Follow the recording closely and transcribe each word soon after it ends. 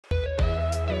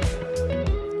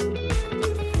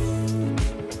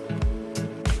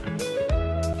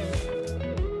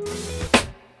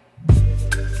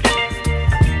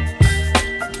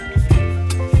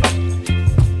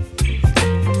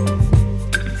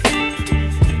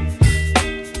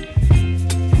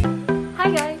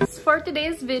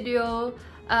today's video,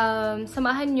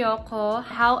 samahan nyo ko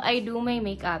how I do my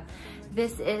makeup.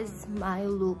 This is my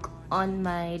look on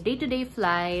my day-to-day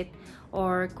flight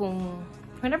or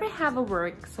whenever I have a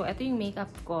work. So, ito yung makeup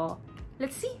ko.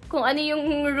 Let's see kung ano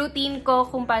yung routine ko,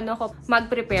 kung paano ko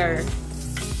mag-prepare.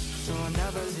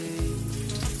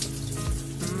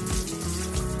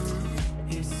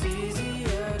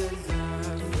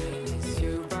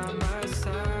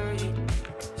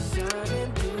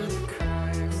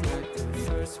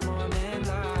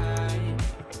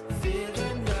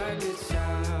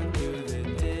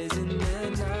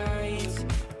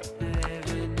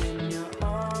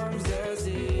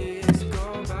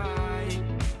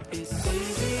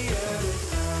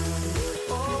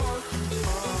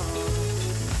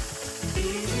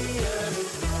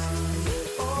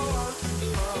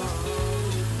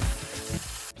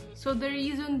 So, the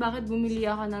reason bakit bumili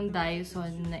ako ng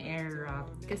Dyson na air wrap,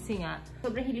 kasi nga,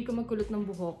 sobrang hilig ko magkulot ng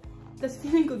buhok. Tapos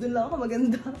feeling ko dun lang ako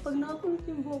maganda pag nakakulot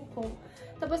yung buhok ko.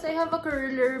 Tapos I have a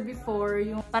curler before,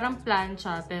 yung parang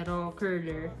plancha pero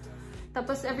curler.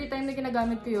 Tapos every time na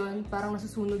ginagamit ko yun, parang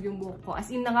nasusunog yung buhok ko. As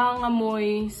in,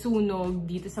 nakangamoy sunog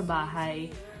dito sa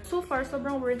bahay. So far,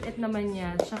 sobrang worth it naman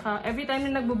niya. Tsaka every time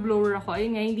na nagbo-blower ako,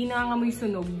 ayun nga, hindi nakangamoy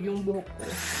sunog yung buhok ko.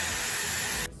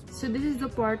 So this is the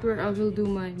part where I will do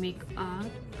my makeup.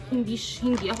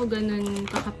 Hindi ako ganun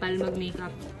kakapal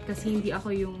mag-makeup kasi hindi ako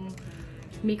yung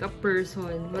makeup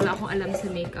person. Wala akong alam sa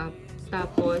makeup.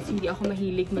 Tapos hindi ako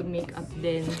mahilig mag-makeup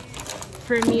din.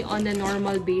 For me, on a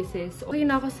normal basis, okay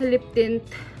na ako sa lip tint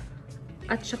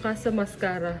at saka sa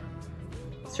mascara.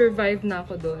 Survive na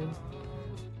ako doon.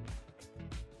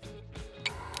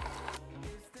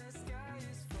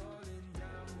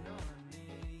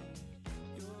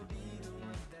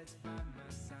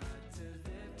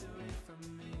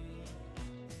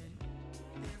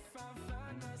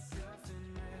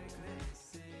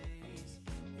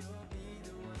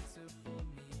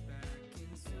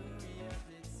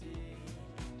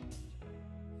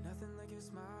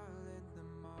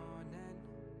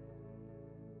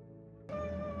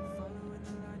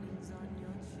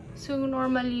 So,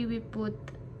 normally, we put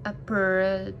a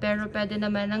pearl, pero pwede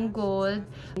naman ng gold.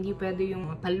 Hindi pwede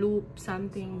yung pa-loop,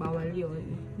 something, bawal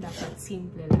yun. Dapat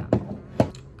simple lang.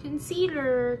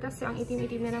 Concealer, kasi ang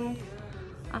itim-itim na ng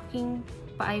aking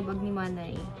paaibag ni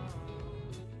Manay.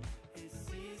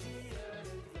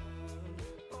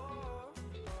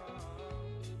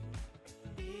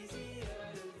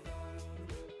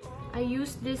 I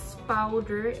use this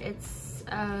powder, it's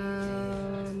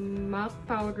MAC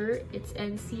powder. It's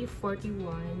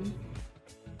NC41.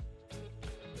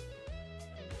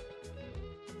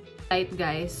 Light,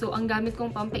 guys. So, ang gamit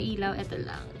kong pampailaw, ito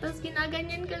lang. Tapos,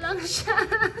 ginaganyan ko lang siya.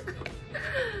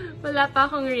 Wala pa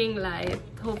akong ring light.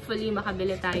 Hopefully,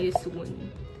 makabili tayo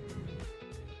soon.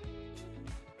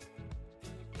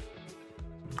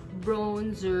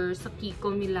 Bronzer sa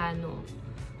Kiko Milano.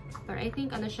 Pero I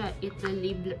think, ano siya,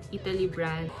 Italy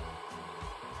brand.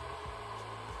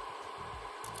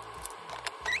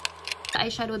 The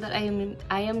eyeshadow that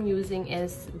I am using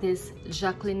is this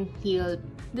Jaclyn Hill.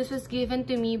 This was given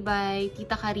to me by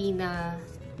Tita Karina,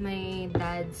 my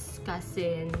dad's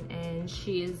cousin, and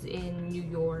she is in New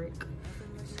York.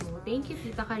 So, thank you,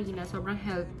 Tita Karina. Sobrang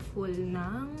helpful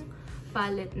ng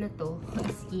palette na to,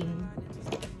 as in.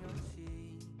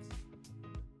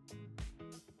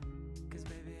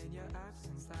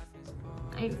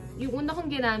 Yung una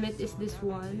kong ginamit is this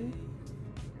one.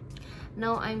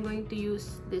 Now, I'm going to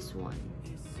use this one.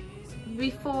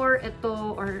 Before,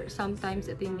 ito, or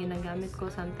sometimes ito yung ginagamit ko,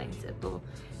 sometimes ito.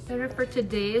 Pero for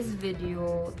today's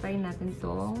video, try natin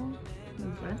to.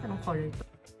 Anong color to?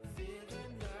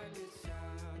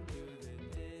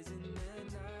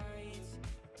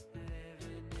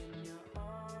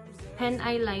 Pen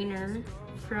eyeliner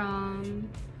from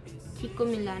Kiko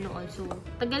Milano also.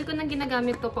 Tagal ko nang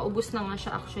ginagamit to, paubos na nga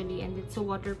siya actually, and it's a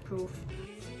waterproof.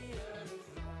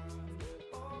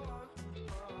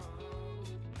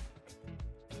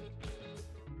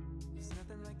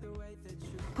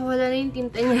 Wala na yung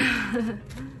tinta niya.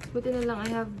 Buti na lang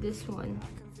I have this one.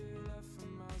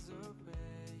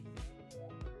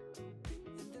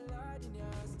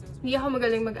 Hindi ako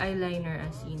magaling mag-eyeliner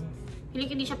as in.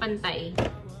 Hindi siya pantay.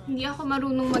 Hindi ako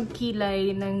marunong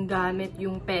magkilay ng gamit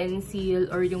yung pencil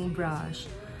or yung brush.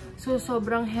 So,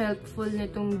 sobrang helpful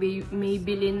nitong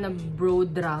Maybelline na Brow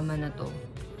Drama na to.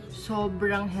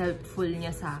 Sobrang helpful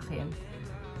niya sa akin.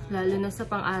 Lalo na sa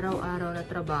pang-araw-araw na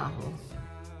trabaho.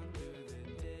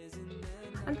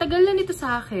 Ang tagal na nito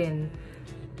sa akin.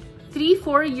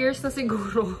 3-4 years na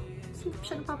siguro.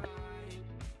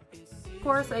 Of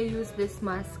course, I use this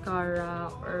mascara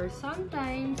or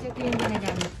sometimes ito yung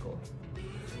ginagamit ko.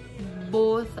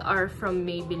 Both are from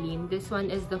Maybelline. This one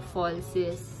is the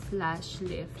Falsies Lash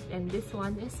Lift. And this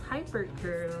one is Hyper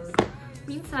Curl.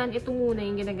 Minsan, ito muna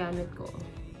yung ginagamit ko.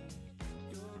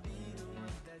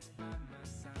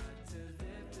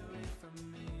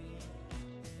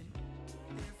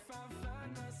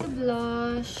 The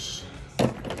blush.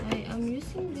 I am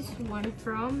using this one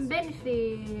from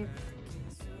Benefit.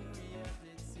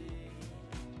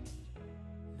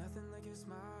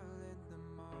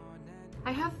 I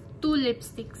have two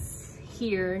lipsticks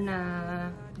here na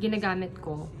ginagamit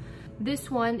ko.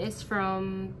 This one is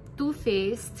from Too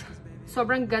Faced.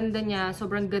 Sobrang ganda niya.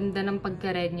 Sobrang ganda ng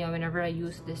pagka-red niya whenever I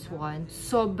use this one.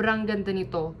 Sobrang ganda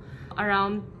nito.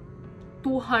 Around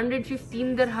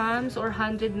 215 dirhams or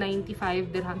 195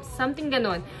 dirhams. Something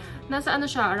ganon. Nasa ano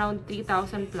siya, around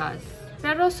 3,000 plus.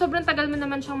 Pero sobrang tagal mo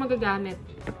naman siyang magagamit.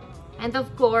 And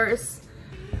of course,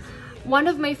 one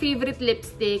of my favorite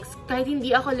lipsticks, kahit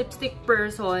hindi ako lipstick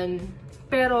person,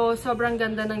 pero sobrang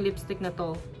ganda ng lipstick na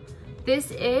to.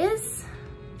 This is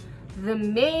the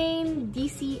Main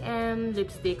DCM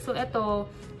lipstick. So, ito,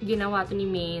 ginawa to ni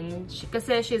Main.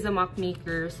 Kasi she's a mock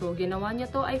maker. So, ginawa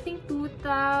niya to, I think,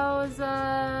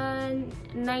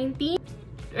 2019?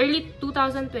 Early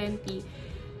 2020.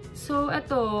 So,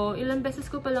 ito, ilang beses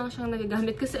ko pa lang siyang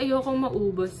nagagamit kasi ayokong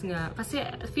maubos nga. Kasi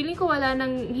feeling ko wala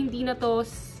nang hindi na to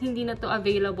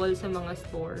available sa mga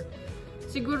store.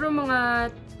 Siguro mga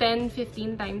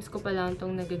 10-15 times ko pa lang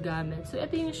itong nagagamit. So,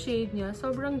 ito yung shade niya.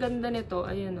 Sobrang ganda nito.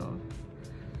 Ayan o.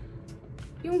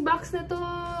 Yung box na to,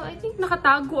 I think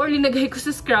nakatago or linagay ko sa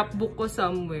scrapbook ko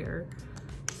somewhere.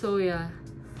 So, yeah.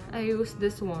 I use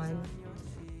this one.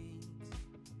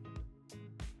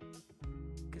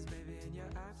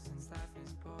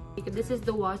 This is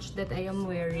the watch that I am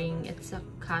wearing. It's a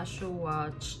Casio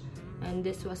watch. And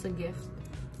this was a gift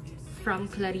from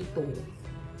Clarito.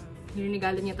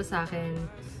 Hinigalo niya to sa akin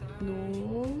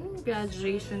nung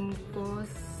graduation ko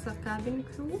sa cabin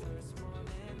crew.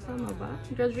 Tama ba?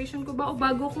 Graduation ko ba? O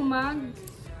bago ko when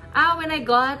I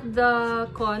got the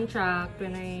contract,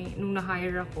 nung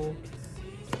na-hire ako,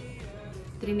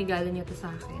 tinigalo niya to sa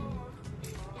akin.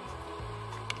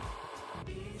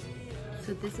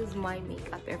 So this is my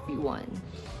makeup, everyone.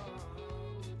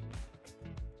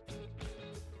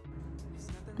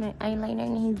 May eyeliner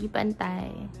na hindi pantay.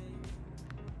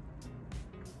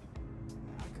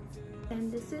 And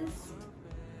this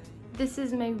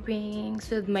is my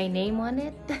rings with my name on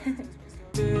it.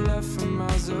 From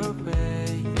miles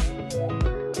away.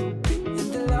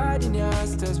 And the light in your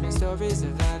eyes tells me stories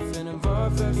of life in a more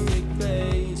perfect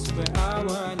place where I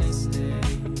wanna stay.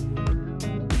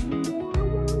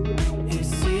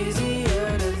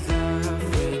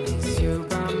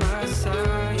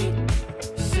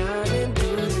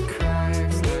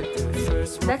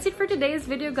 That's it for today's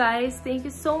video, guys. Thank you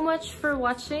so much for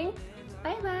watching.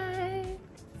 Bye bye.